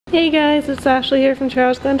Hey guys, it's Ashley here from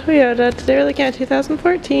Charlesglen Toyota. Today we're looking at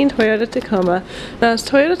 2014 Toyota Tacoma. Now this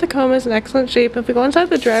Toyota Tacoma is in excellent shape. If we go inside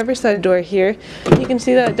the driver's side door here, you can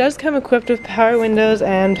see that it does come equipped with power windows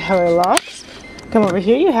and power locks. Come over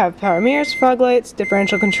here, you have power mirrors, fog lights,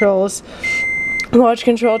 differential controls, launch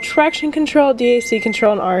control, traction control, DAC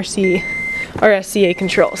control, and RSCA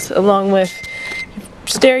controls, along with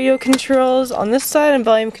stereo controls on this side and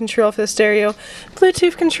volume control for the stereo,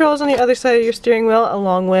 Bluetooth controls on the other side of your steering wheel,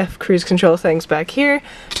 along with cruise control things back here.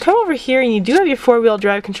 Come over here and you do have your four-wheel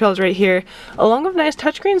drive controls right here, along with nice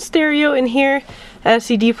touchscreen stereo in here, and a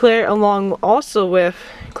CD player, along also with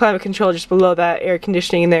climate control just below that, air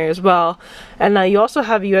conditioning in there as well. And you also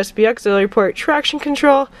have a USB auxiliary port, traction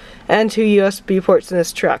control, and 2 USB ports in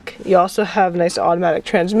this truck. You also have a nice automatic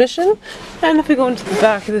transmission. And if we go into the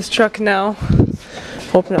back of this truck now,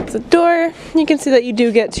 open up the door, you can see that you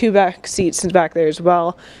do get 2 back seats in the back there as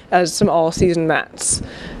well as some all-season mats.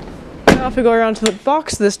 Now if we go around to the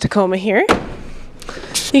box of this Tacoma here,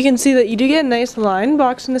 you can see that you do get a nice line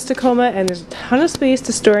box in this Tacoma, and there's a ton of space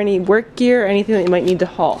to store any work gear or anything that you might need to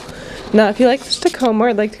haul. Now if you like this Tacoma or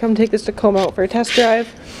would like to come take this Tacoma out for a test drive,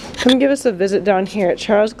 come give us a visit down here at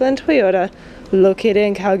Charlesglen Toyota, located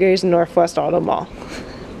in Calgary's Northwest Auto Mall.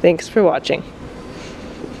 Thanks for watching.